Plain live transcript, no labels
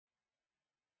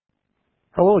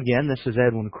Hello again, this is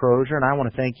Edwin Crozier, and I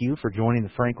want to thank you for joining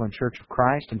the Franklin Church of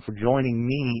Christ and for joining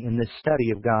me in this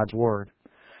study of God's Word.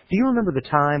 Do you remember the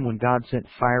time when God sent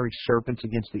fiery serpents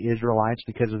against the Israelites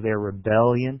because of their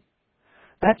rebellion?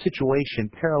 That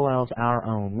situation parallels our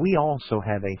own. We also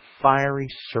have a fiery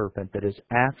serpent that is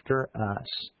after us.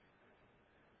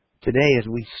 Today, as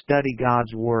we study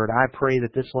God's Word, I pray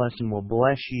that this lesson will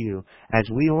bless you as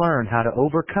we learn how to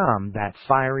overcome that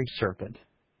fiery serpent.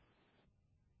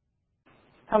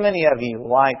 How many of you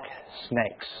like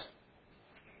snakes?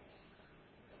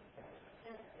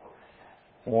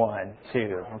 1, 2,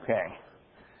 okay.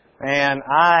 Man,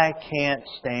 I can't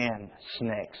stand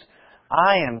snakes.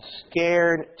 I am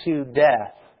scared to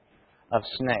death of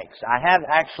snakes. I have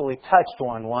actually touched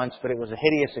one once, but it was a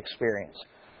hideous experience.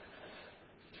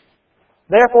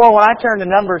 Therefore, when I turn to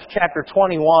Numbers chapter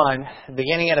 21,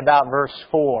 beginning at about verse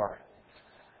 4,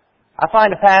 I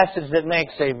find a passage that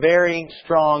makes a very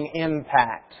strong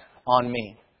impact on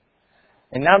me.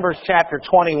 In Numbers chapter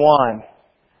 21,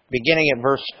 beginning at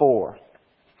verse 4.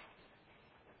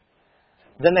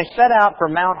 Then they set out for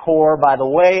Mount Hor by the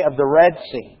way of the Red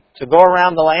Sea to go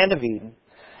around the land of Eden.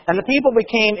 And the people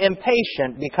became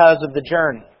impatient because of the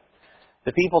journey.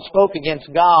 The people spoke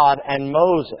against God and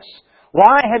Moses.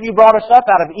 Why have you brought us up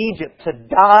out of Egypt to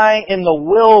die in the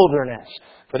wilderness?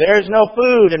 For there is no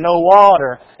food and no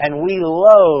water, and we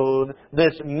loathe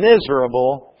this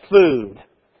miserable food.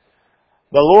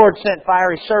 The Lord sent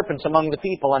fiery serpents among the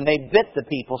people, and they bit the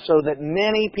people, so that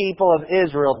many people of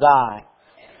Israel died.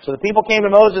 So the people came to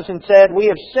Moses and said, We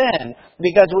have sinned,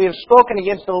 because we have spoken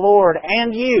against the Lord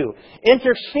and you.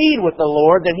 Intercede with the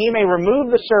Lord, that He may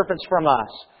remove the serpents from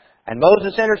us. And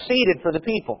Moses interceded for the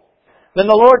people. Then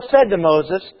the Lord said to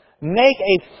Moses, Make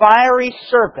a fiery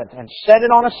serpent and set it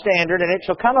on a standard, and it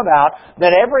shall come about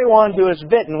that everyone who is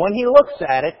bitten, when he looks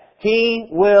at it, he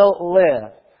will live.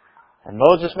 And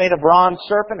Moses made a bronze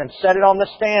serpent and set it on the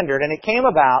standard, and it came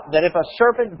about that if a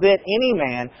serpent bit any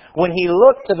man, when he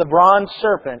looked to the bronze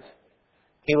serpent,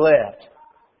 he lived.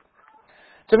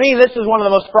 To me, this is one of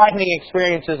the most frightening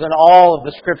experiences in all of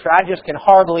the Scripture. I just can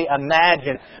hardly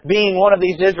imagine being one of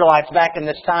these Israelites back in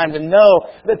this time to know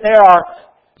that there are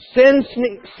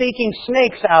sin-seeking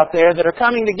snakes out there that are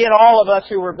coming to get all of us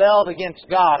who rebelled against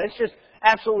God. It's just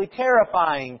absolutely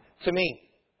terrifying to me.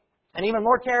 And even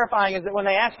more terrifying is that when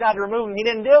they asked God to remove them, He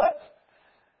didn't do it.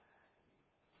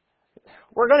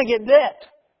 We're going to get bit.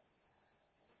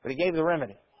 But He gave the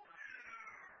remedy.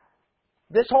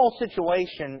 This whole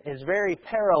situation is very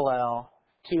parallel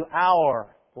to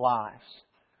our lives.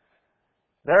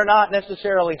 They're not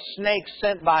necessarily snakes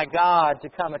sent by God to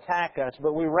come attack us,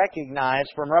 but we recognize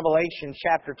from Revelation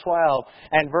chapter 12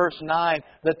 and verse 9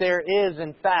 that there is,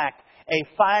 in fact,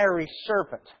 a fiery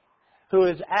serpent who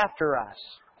is after us.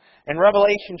 In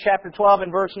Revelation chapter 12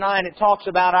 and verse 9, it talks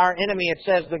about our enemy. It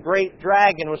says, the great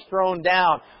dragon was thrown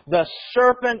down, the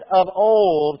serpent of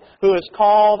old, who is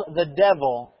called the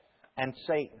devil and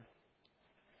Satan.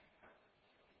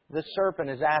 This serpent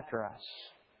is after us.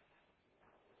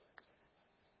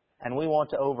 And we want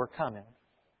to overcome him.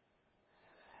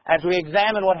 As we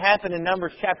examine what happened in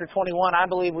Numbers chapter 21, I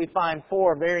believe we find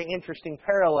 4 very interesting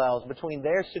parallels between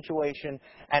their situation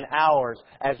and ours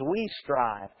as we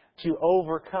strive to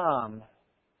overcome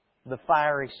the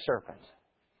fiery serpent.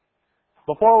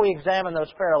 Before we examine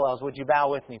those parallels, would you bow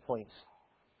with me, please?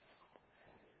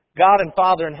 God and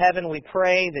Father in heaven, we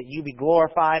pray that You be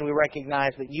glorified. We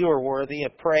recognize that You are worthy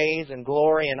of praise and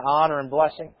glory and honor and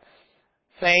blessing.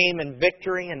 Fame and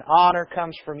victory and honor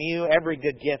comes from You. Every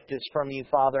good gift is from You,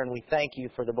 Father, and we thank You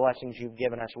for the blessings You've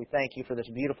given us. We thank You for this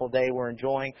beautiful day we're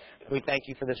enjoying. We thank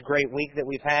You for this great week that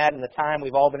we've had and the time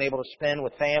we've all been able to spend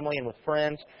with family and with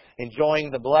friends,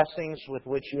 enjoying the blessings with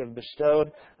which You have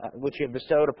bestowed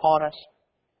upon us.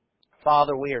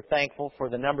 Father, we are thankful for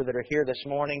the number that are here this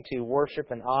morning to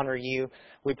worship and honor You.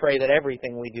 We pray that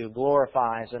everything we do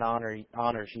glorifies and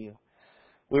honors You.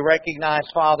 We recognize,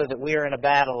 Father, that we are in a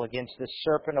battle against this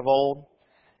serpent of old,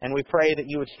 and we pray that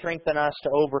You would strengthen us to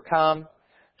overcome,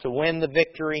 to win the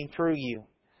victory through You.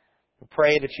 We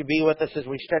pray that You be with us as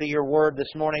we study Your Word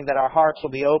this morning, that our hearts will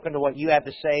be open to what You have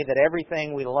to say, that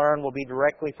everything we learn will be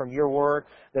directly from Your Word,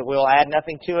 that we'll add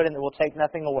nothing to it and that we'll take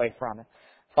nothing away from it.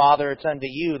 Father, it's unto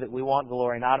You that we want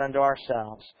glory, not unto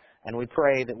ourselves. And we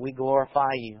pray that we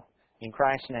glorify You. In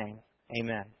Christ's name,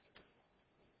 amen.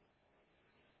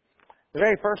 The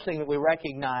very first thing that we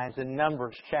recognize in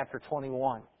Numbers chapter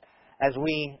 21, as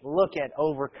we look at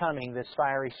overcoming this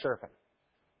fiery serpent,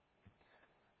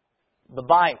 the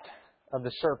bite of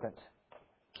the serpent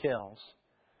kills.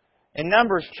 In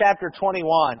Numbers chapter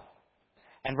 21,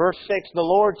 And verse 6, the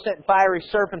Lord sent fiery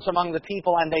serpents among the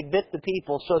people, and they bit the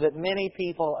people, so that many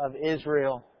people of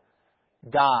Israel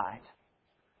died.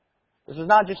 This was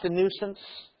not just a nuisance.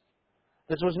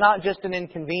 This was not just an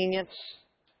inconvenience.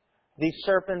 These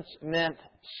serpents meant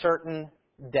certain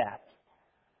death.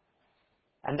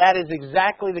 And that is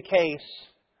exactly the case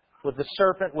with the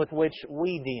serpent with which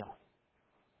we deal.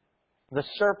 The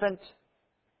serpent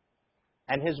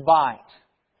and his bite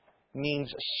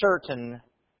means certain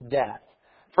death.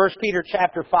 1 Peter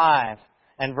chapter 5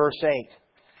 and verse 8.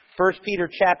 1 Peter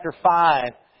chapter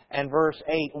 5 and verse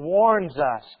 8 warns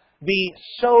us, be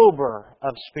sober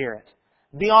of spirit.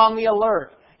 Be on the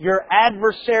alert. Your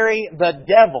adversary, the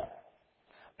devil,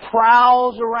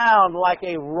 prowls around like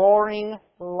a roaring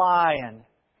lion,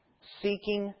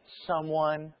 seeking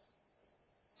someone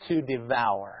to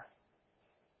devour.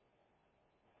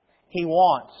 He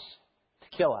wants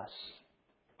to kill us.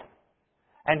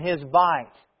 And his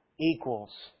bite equals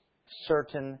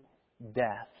certain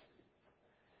death.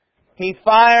 He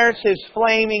fires his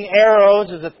flaming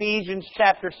arrows, as Ephesians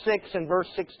chapter 6 and verse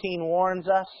 16 warns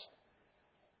us.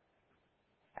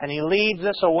 And he leads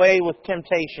us away with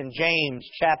temptation. James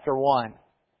chapter 1,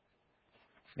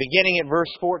 beginning at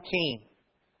verse 14.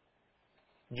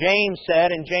 James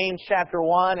said in James chapter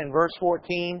 1 and verse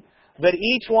 14, but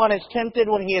each one is tempted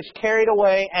when he is carried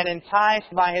away and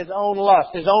enticed by his own lust,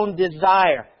 his own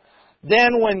desire.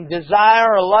 Then when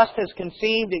desire or lust has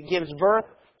conceived, it gives birth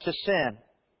to sin.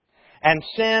 And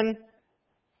sin,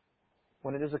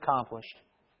 when it is accomplished,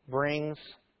 brings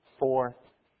forth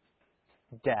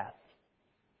death.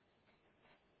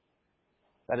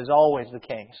 That is always the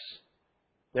case.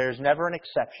 There is never an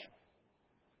exception.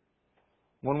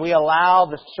 When we allow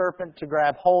the serpent to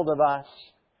grab hold of us,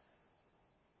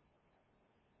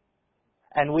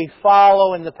 and we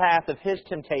follow in the path of his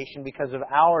temptation because of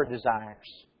our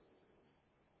desires,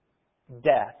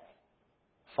 death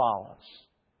follows.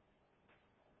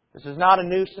 This is not a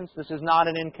nuisance. This is not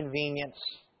an inconvenience.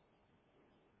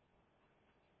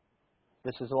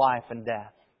 This is life and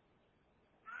death.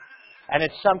 And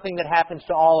it's something that happens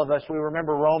to all of us. We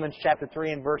remember Romans chapter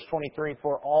 3 and verse 23,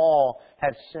 for all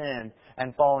have sinned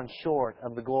and fallen short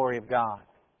of the glory of God.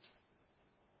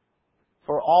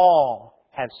 For all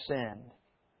have sinned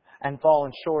and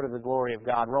fallen short of the glory of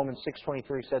God. Romans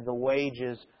 6:23 said the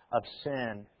wages of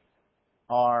sin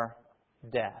are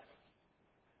death.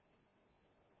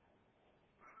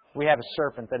 We have a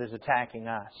serpent that is attacking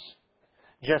us,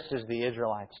 just as the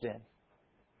Israelites did.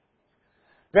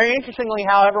 Very interestingly,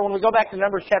 however, when we go back to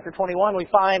Numbers chapter 21, we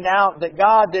find out that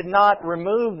God did not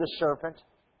remove the serpent.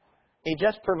 He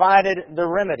just provided the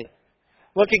remedy.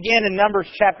 Look again in Numbers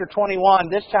chapter 21.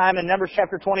 This time in Numbers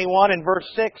chapter 21 and verse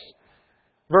 6.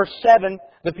 Verse 7,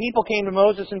 the people came to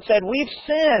Moses and said, we've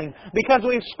sinned because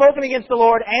we've spoken against the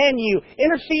Lord and you.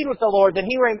 Intercede with the Lord that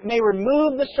He may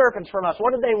remove the serpents from us.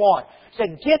 What did they want? They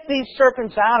said, get these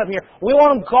serpents out of here. We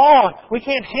want them gone. We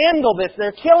can't handle this.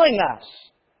 They're killing us.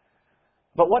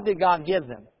 But what did God give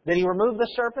them? Did He remove the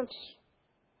serpents?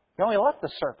 He only left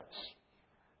the serpents.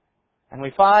 And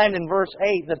we find in verse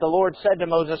 8 that the Lord said to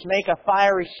Moses, make a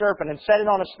fiery serpent and set it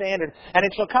on a standard. And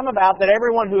it shall come about that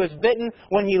everyone who is bitten,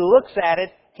 when he looks at it,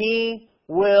 he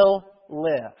will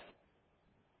live.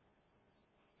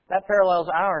 That parallels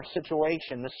our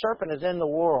situation. The serpent is in the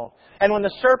world. And when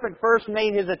the serpent first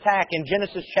made his attack in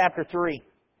Genesis chapter 3,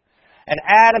 and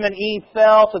Adam and Eve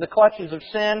fell to the clutches of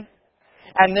sin,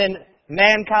 and then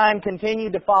mankind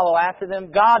continued to follow after them,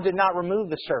 God did not remove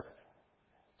the serpent.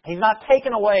 He's not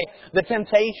taken away the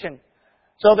temptation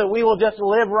so that we will just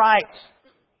live right.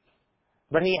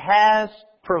 But He has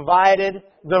provided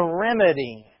the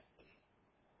remedy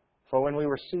for when we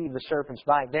receive the serpent's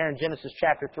bite. There in Genesis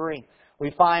chapter 3, we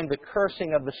find the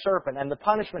cursing of the serpent and the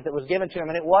punishment that was given to him.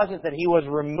 And it wasn't that he was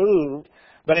removed,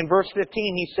 but in verse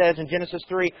 15 he says in Genesis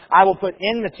 3, I will put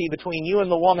enmity between you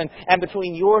and the woman, and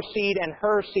between your seed and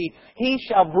her seed. He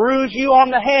shall bruise you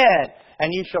on the head,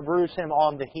 and you shall bruise him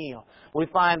on the heel. We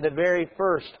find the very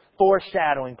first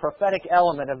foreshadowing, prophetic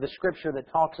element of the Scripture that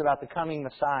talks about the coming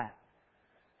Messiah,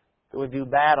 that would do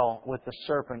battle with the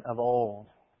serpent of old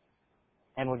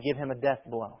and would give him a death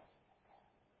blow.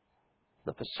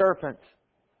 But the serpent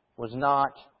was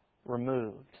not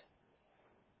removed.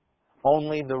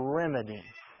 Only the remedy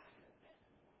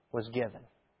was given.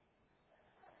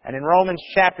 And in Romans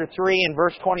chapter 3 and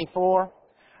verse 24,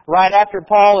 right after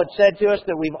Paul had said to us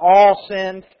that we've all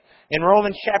sinned, in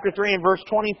Romans chapter 3 and verse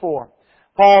 24,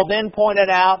 Paul then pointed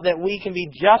out that we can be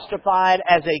justified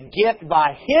as a gift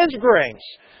by His grace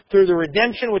through the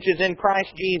redemption which is in Christ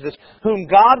Jesus, whom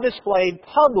God displayed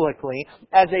publicly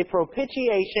as a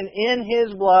propitiation in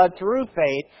His blood through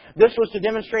faith. This was to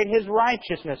demonstrate His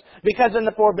righteousness, because in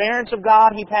the forbearance of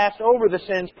God He passed over the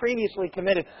sins previously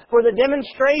committed, for the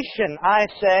demonstration, I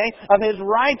say, of His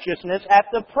righteousness at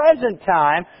the present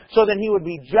time, so that He would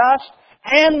be just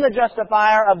and the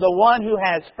justifier of the one who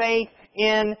has faith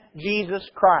in Jesus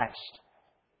Christ.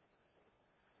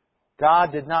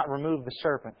 God did not remove the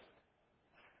serpent,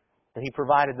 but He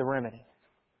provided the remedy.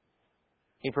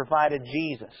 He provided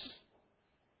Jesus.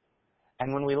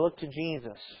 And when we look to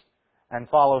Jesus and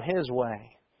follow His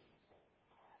way,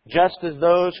 just as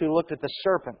those who looked at the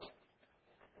serpent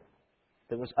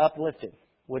that was uplifted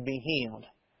would be healed,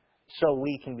 so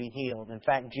we can be healed. In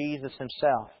fact, Jesus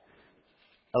Himself,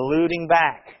 alluding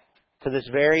back to this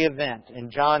very event in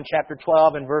John chapter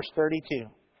 12 and verse 32.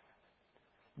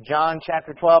 John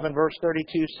chapter 12 and verse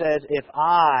 32 says, "If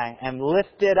I am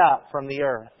lifted up from the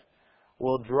earth,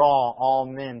 will draw all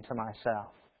men to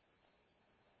myself."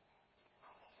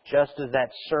 Just as that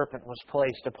serpent was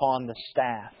placed upon the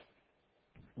staff,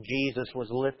 Jesus was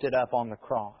lifted up on the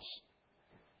cross.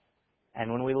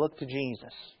 And when we look to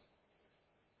Jesus,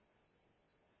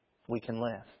 we can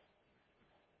live.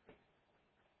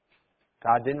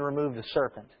 God didn't remove the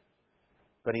serpent,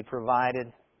 but He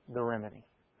provided the remedy.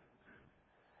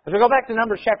 As we go back to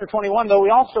Numbers chapter 21, though,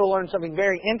 we also learn something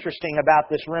very interesting about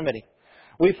this remedy.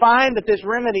 We find that this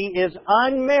remedy is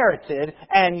unmerited,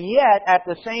 and yet, at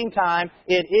the same time,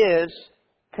 it is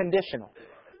conditional.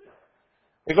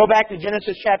 We go back to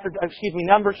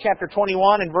Numbers chapter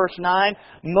 21 and verse 9.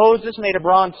 Moses made a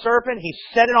bronze serpent. He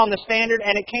set it on the standard,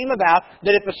 and it came about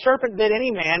that if a serpent bit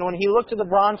any man, when he looked to the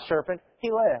bronze serpent,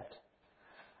 he lived.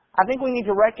 I think we need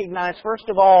to recognize, first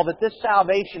of all, that this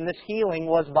salvation, this healing,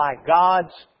 was by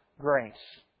God's grace.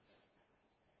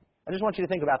 I just want you to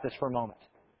think about this for a moment.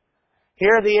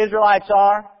 Here the Israelites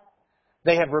are.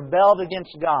 They have rebelled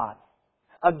against God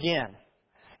again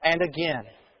and again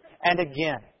and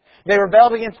again. They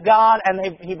rebelled against God,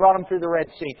 and He brought them through the Red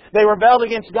Sea. They rebelled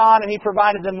against God, and He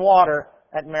provided them water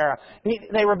at Marah.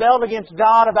 They rebelled against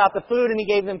God about the food, and He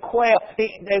gave them quail.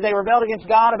 They rebelled against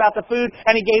God about the food,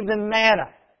 and He gave them manna.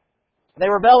 They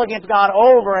rebelled against God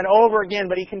over and over again,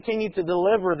 but He continued to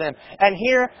deliver them. And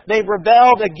here they've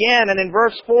rebelled again, and in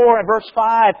verse 4 and verse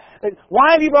 5,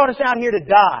 why have you brought us out here to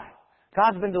die?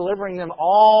 God's been delivering them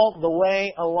all the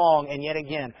way along, and yet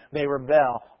again, they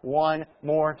rebel one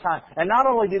more time. And not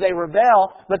only do they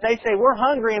rebel, but they say, we're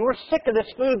hungry and we're sick of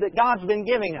this food that God's been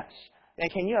giving us.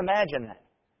 And can you imagine that?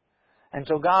 And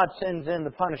so God sends in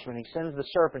the punishment. He sends the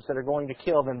serpents that are going to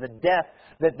kill them, the death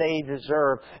that they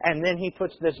deserve. And then He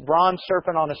puts this bronze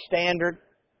serpent on a standard.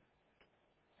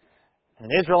 An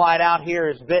Israelite out here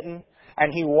is bitten,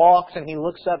 and he walks and he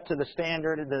looks up to the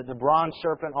standard, the bronze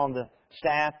serpent on the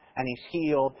staff, and he's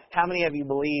healed. How many of you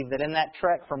believe that in that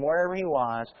trek from wherever he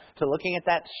was to looking at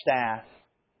that staff,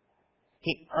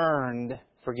 he earned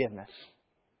forgiveness?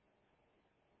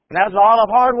 And that was a lot of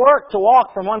hard work to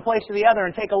walk from one place to the other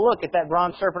and take a look at that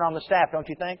bronze serpent on the staff, don't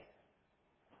you think?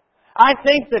 I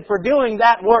think that for doing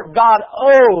that work, God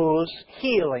owes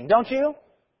healing, don't you?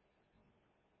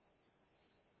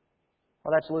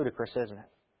 Well, that's ludicrous, isn't it?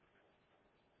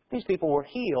 These people were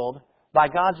healed by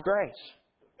God's grace.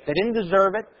 They didn't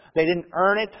deserve it. They didn't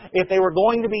earn it. If they were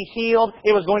going to be healed,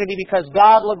 it was going to be because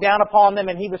God looked down upon them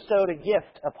and He bestowed a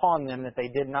gift upon them that they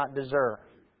did not deserve.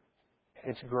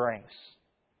 It's grace.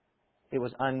 It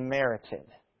was unmerited.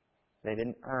 They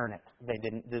didn't earn it. They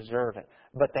didn't deserve it.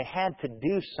 But they had to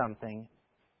do something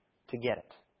to get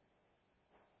it.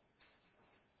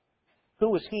 Who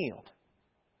was healed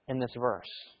in this verse?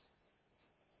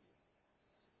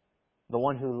 The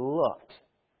one who looked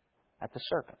at the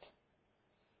serpent.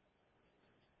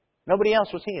 Nobody else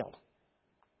was healed.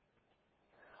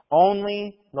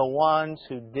 Only the ones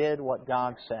who did what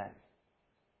God said.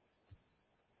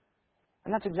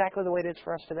 And that's exactly the way it is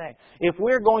for us today. If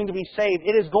we're going to be saved,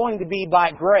 it is going to be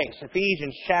by grace.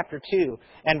 Ephesians chapter 2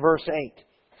 and verse 8.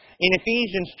 In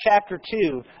Ephesians chapter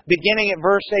 2, beginning at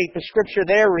verse 8, the Scripture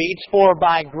there reads, "For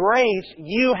by grace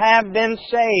you have been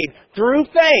saved through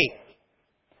faith."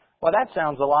 Well, that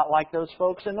sounds a lot like those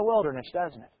folks in the wilderness,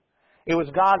 doesn't it? It was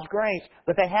God's grace,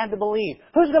 but they had to believe.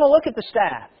 Who's going to look at the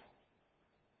staff?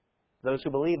 Those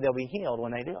who believe they'll be healed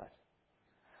when they do it.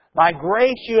 By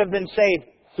grace you have been saved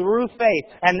through faith.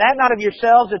 And that not of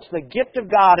yourselves, it's the gift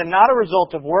of God and not a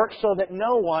result of works, so that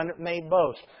no one may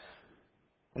boast.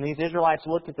 When these Israelites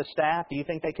looked at the staff, do you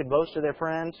think they could boast to their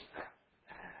friends?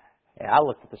 Yeah, I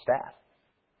looked at the staff.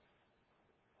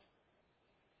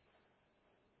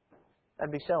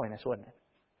 That'd be silliness, wouldn't it?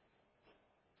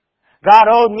 God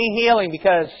owed me healing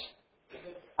because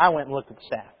I went and looked at the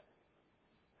staff,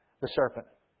 the serpent.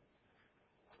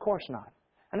 Of course not.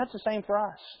 And that's the same for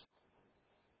us.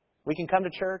 We can come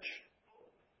to church,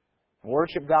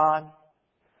 worship God.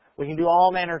 We can do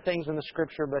all manner of things in the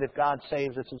Scripture, but if God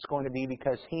saves us, it's going to be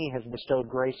because He has bestowed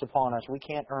grace upon us. We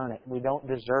can't earn it. We don't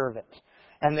deserve it.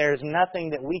 And there's nothing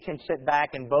that we can sit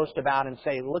back and boast about and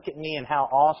say, look at me and how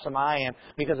awesome I am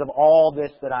because of all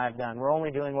this that I've done. We're only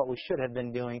doing what we should have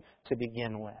been doing to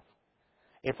begin with.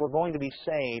 If we're going to be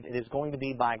saved, it is going to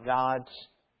be by God's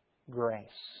grace.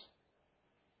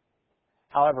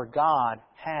 However, God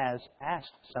has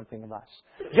asked something of us.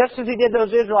 Just as He did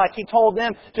those Israelites, He told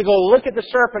them to go look at the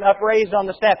serpent upraised on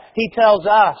the staff. He tells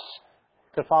us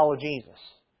to follow Jesus,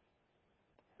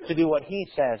 to do what He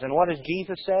says. And what has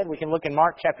Jesus said? We can look in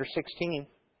Mark chapter 16.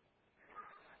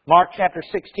 Mark chapter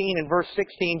 16 and verse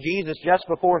 16, Jesus, just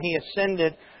before He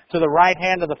ascended to the right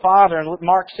hand of the Father, in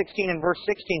Mark 16 and verse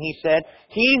 16, He said,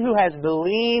 "He who has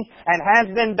believed and has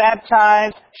been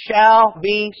baptized shall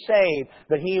be saved,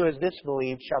 but he who has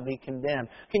disbelieved shall be condemned."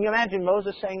 Can you imagine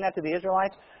Moses saying that to the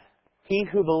Israelites? He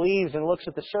who believes and looks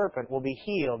at the serpent will be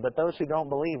healed, but those who don't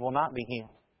believe will not be healed.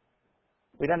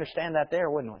 We'd understand that there,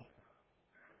 wouldn't we?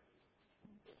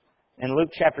 In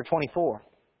Luke chapter 24.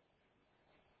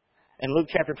 In Luke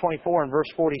chapter 24 and verse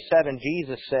 47,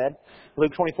 Jesus said,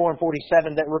 Luke 24 and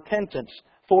 47, that repentance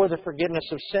for the forgiveness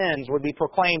of sins would be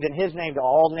proclaimed in His name to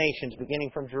all nations, beginning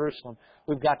from Jerusalem.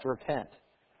 We've got to repent.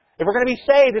 If we're going to be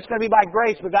saved, it's going to be by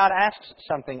grace, but God asks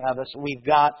something of us. We've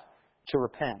got to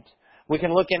repent. We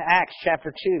can look in Acts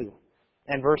chapter 2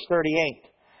 and verse 38.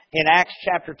 In Acts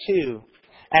chapter 2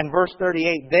 and verse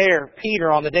 38, there,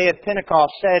 Peter, on the day of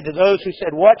Pentecost, said to those who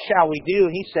said, "What shall we do?"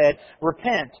 He said,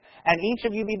 "Repent, and each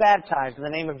of you be baptized in the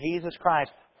name of Jesus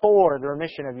Christ for the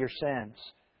remission of your sins."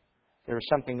 There was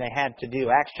something they had to do.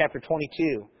 Acts chapter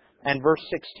 22 and verse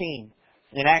 16.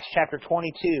 In Acts chapter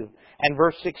 22 and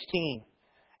verse 16,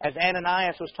 as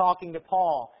Ananias was talking to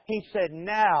Paul, he said,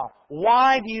 "Now,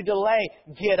 why do you delay?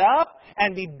 Get up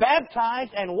and be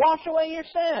baptized and wash away your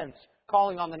sins,"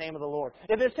 calling on the name of the Lord.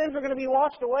 If his sins were going to be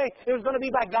washed away, it was going to be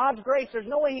by God's grace. There's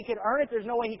no way he could earn it. There's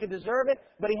no way he could deserve it.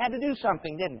 But he had to do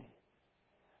something, didn't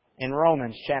he? In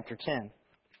Romans chapter 10.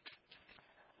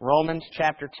 Romans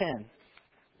chapter 10.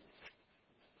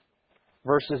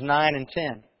 Verses 9 and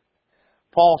 10.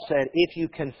 Paul said, "If you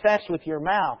confess with your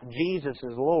mouth Jesus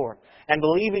is Lord, and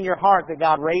believe in your heart that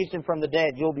God raised Him from the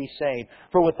dead, you'll be saved.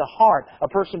 For with the heart a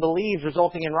person believes,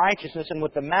 resulting in righteousness, and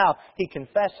with the mouth he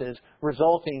confesses,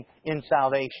 resulting in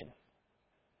salvation."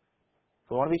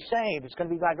 If we want to be saved, it's going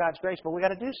to be by God's grace, but we've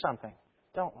got to do something,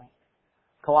 don't we?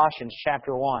 Colossians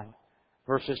chapter 1,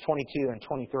 verses 22 and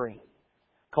 23.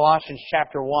 Colossians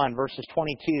chapter 1, verses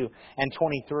 22 and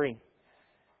 23.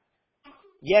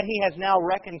 "Yet He has now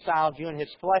reconciled you in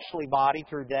His fleshly body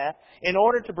through death, in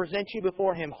order to present you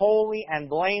before Him holy and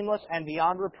blameless and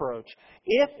beyond reproach.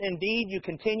 If indeed you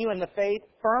continue in the faith,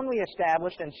 firmly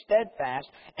established and steadfast,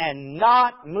 and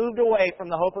not moved away from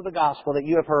the hope of the gospel that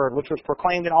you have heard, which was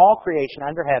proclaimed in all creation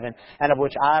under heaven, and of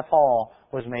which I, Paul,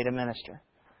 was made a minister."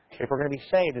 If we're going to be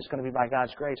saved, it's going to be by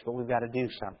God's grace, but we've got to do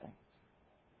something.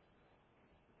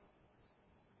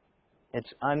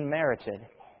 It's unmerited,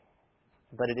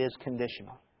 but it is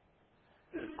conditional.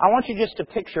 I want you just to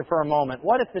picture for a moment,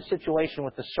 what if the situation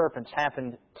with the serpents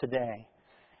happened today,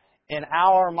 in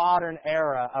our modern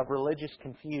era of religious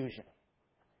confusion?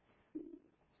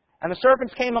 And the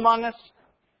serpents came among us,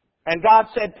 and God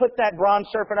said, "Put that bronze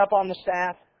serpent up on the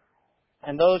staff,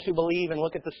 and those who believe and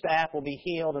look at the staff will be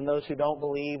healed, and those who don't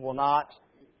believe will not.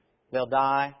 They'll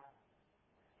die."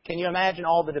 Can you imagine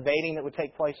all the debating that would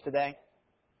take place today?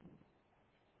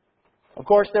 Of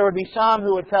course, there would be some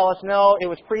who would tell us, no, it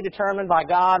was predetermined by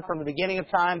God from the beginning of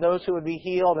time, those who would be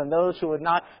healed and those who would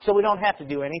not, so we don't have to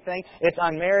do anything. It's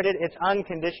unmerited, it's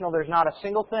unconditional, there's not a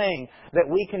single thing that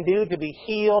we can do to be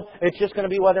healed. It's just going to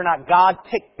be whether or not God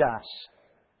picked us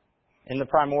in the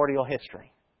primordial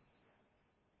history.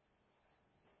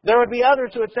 There would be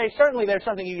others who would say, certainly there's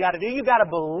something you've got to do. You've got to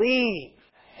believe.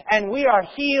 And we are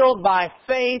healed by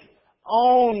faith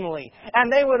only.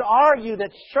 And they would argue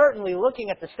that certainly looking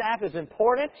at the staff is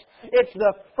important. It's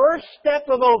the first step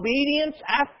of obedience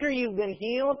after you've been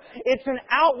healed. It's an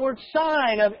outward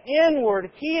sign of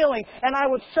inward healing. And I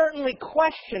would certainly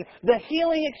question the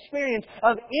healing experience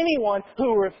of anyone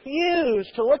who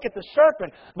refused to look at the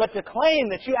serpent, but to claim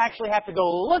that you actually have to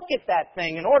go look at that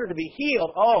thing in order to be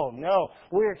healed. Oh no,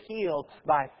 we're healed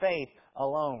by faith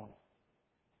alone.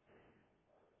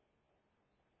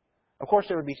 Of course,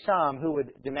 there would be some who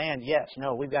would demand, yes,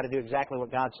 no, we've got to do exactly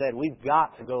what God said. We've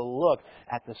got to go look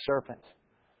at the serpent.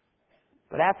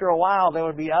 But after a while, there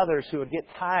would be others who would get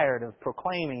tired of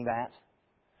proclaiming that.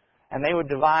 And they would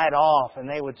divide off and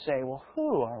they would say, well,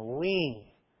 who are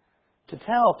we to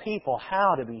tell people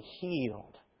how to be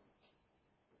healed?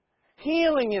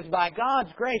 Healing is by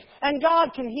God's grace, and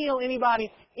God can heal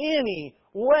anybody any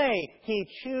way He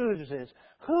chooses.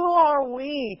 Who are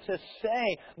we to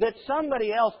say that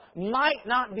somebody else might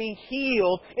not be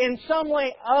healed in some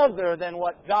way other than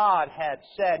what God had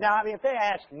said? Now, I mean, if they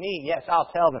ask me, yes,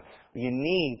 I'll tell them, you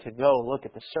need to go look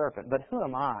at the serpent. But who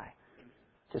am I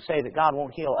to say that God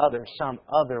won't heal others some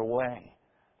other way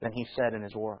than He said in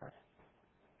His Word?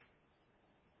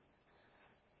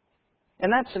 In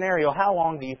that scenario, how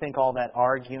long do you think all that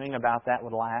arguing about that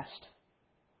would last?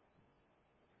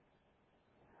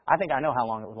 I think I know how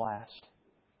long it would last.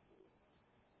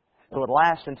 It would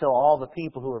last until all the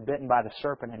people who were bitten by the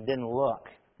serpent and didn't look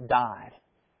died.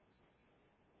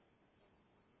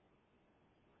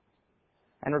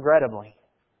 And regrettably,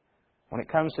 when it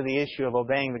comes to the issue of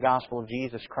obeying the gospel of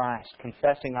Jesus Christ,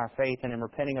 confessing our faith in Him,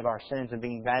 repenting of our sins, and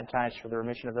being baptized for the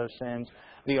remission of those sins,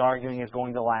 the arguing is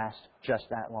going to last just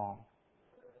that long.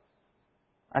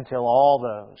 Until all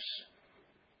those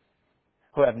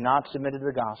who have not submitted to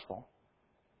the gospel,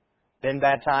 been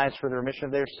baptized for the remission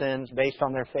of their sins based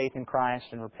on their faith in Christ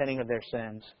and repenting of their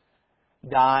sins,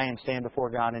 die and stand before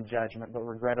God in judgment. But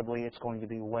regrettably, it's going to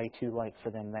be way too late for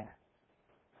them there.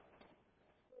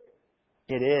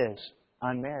 It is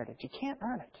unmerited. You can't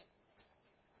earn it.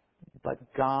 But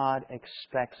God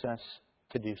expects us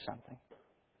to do something.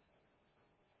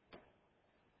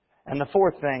 And the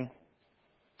fourth thing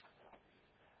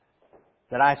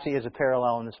that I see as a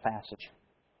parallel in this passage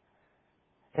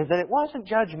is that it wasn't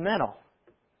judgmental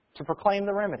to proclaim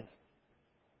the remedy.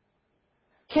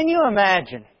 Can you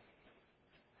imagine?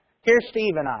 Here's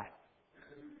Steve and I.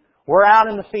 We're out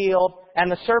in the field,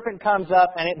 and the serpent comes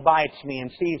up and it bites me,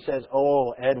 and Steve says,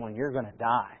 "Oh, Edwin, you're going to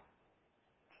die.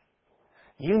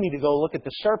 You need to go look at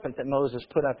the serpent that Moses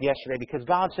put up yesterday, because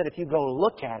God said if you go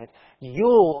look at it,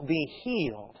 you'll be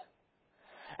healed."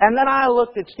 And then I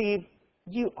looked at Steve.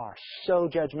 You are so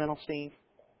judgmental, Steve.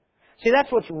 See,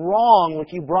 that's what's wrong with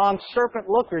you bronze serpent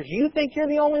lookers. You think you're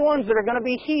the only ones that are going to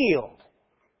be healed.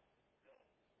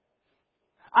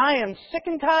 I am sick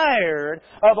and tired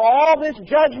of all this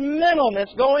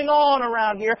judgmentalness going on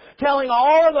around here, telling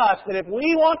all of us that if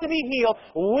we want to be healed,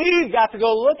 we've got to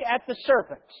go look at the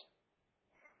serpent.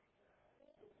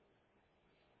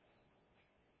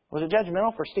 Was it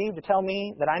judgmental for Steve to tell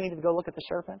me that I needed to go look at the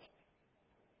serpent?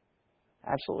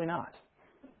 Absolutely not.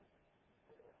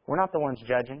 We're not the ones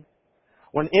judging.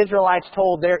 When Israelites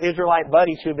told their Israelite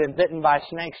buddies who had been bitten by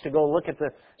snakes to go look at the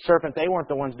serpent, they weren't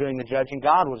the ones doing the judging.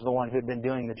 God was the one who had been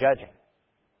doing the judging.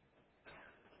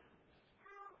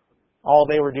 All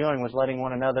they were doing was letting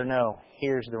one another know,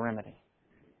 here's the remedy.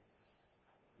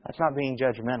 That's not being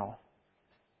judgmental.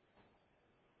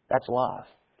 That's love.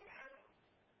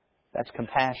 That's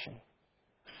compassion.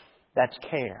 That's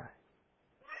care.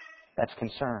 That's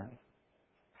concern.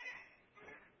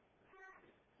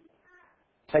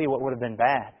 Tell you what would have been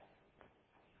bad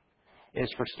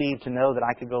is for Steve to know that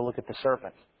I could go look at the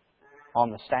serpent on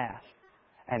the staff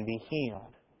and be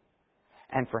healed,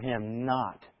 and for him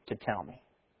not to tell me.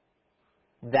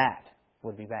 That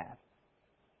would be bad.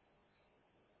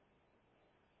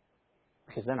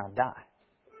 Because then I'd die.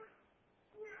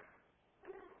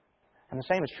 And the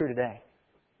same is true today.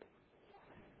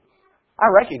 I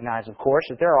recognize, of course,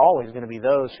 that there are always going to be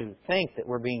those who think that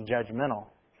we're being judgmental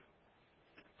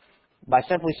by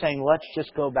simply saying, let's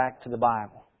just go back to the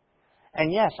Bible.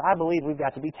 And yes, I believe we've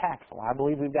got to be tactful. I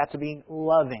believe we've got to be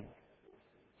loving.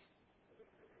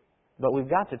 But we've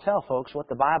got to tell folks what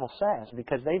the Bible says,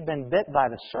 because they've been bit by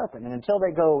the serpent, and until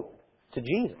they go to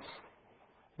Jesus,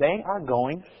 they are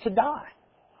going to die.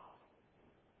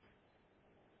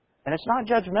 And it's not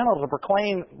judgmental to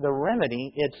proclaim the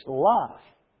remedy, it's love.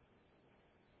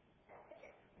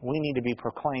 We need to be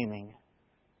proclaiming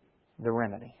the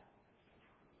remedy.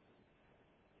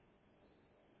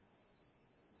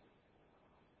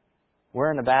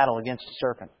 We're in a battle against the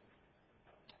serpent,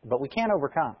 but we can't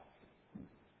overcome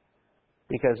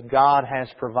because God has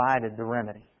provided the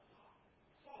remedy.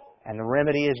 And the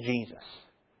remedy is Jesus.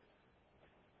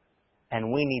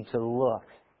 And we need to look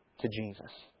to Jesus.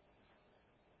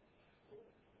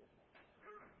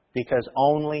 Because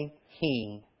only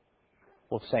He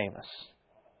will save us.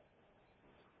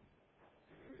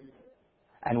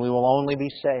 And we will only be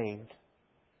saved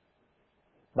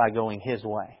by going His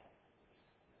way.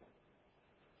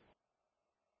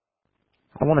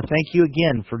 I want to thank you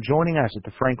again for joining us at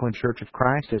the Franklin Church of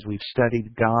Christ as we've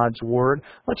studied God's Word.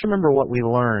 Let's remember what we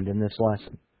learned in this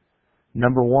lesson.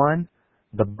 Number one,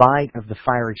 The bite of the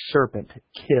fiery serpent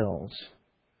kills.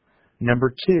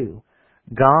 Number 2,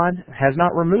 God has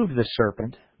not removed the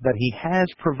serpent, but He has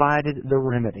provided the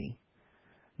remedy.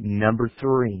 Number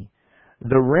 3,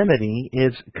 the remedy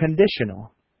is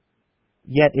conditional,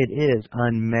 yet it is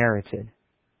unmerited.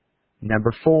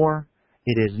 Number 4,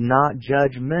 it is not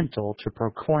judgmental to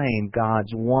proclaim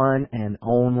God's one and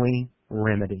only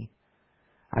remedy.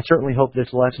 I certainly hope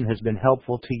this lesson has been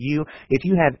helpful to you. If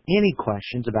you have any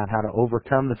questions about how to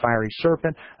overcome the fiery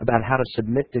serpent, about how to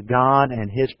submit to God and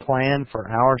His plan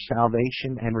for our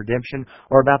salvation and redemption,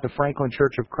 or about the Franklin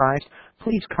Church of Christ,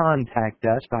 please contact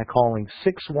us by calling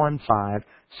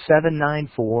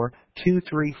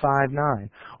 615-794-2359.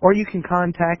 Or you can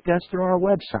contact us through our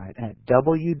website at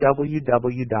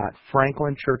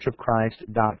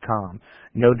www.franklinchurchofchrist.com.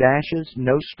 No dashes,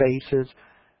 no spaces,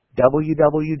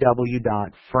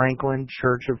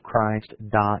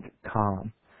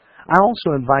 www.franklinchurchofchrist.com. I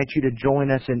also invite you to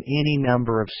join us in any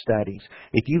number of studies.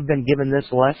 If you've been given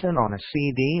this lesson on a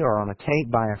CD or on a tape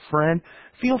by a friend,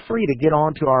 feel free to get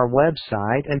onto our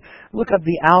website and look up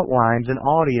the outlines and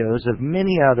audios of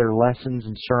many other lessons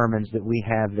and sermons that we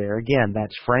have there. Again,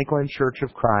 that's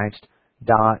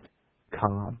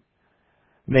franklinchurchofchrist.com.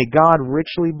 May God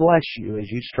richly bless you as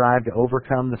you strive to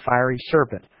overcome the fiery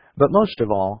serpent. But most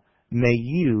of all, may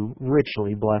you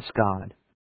richly bless God.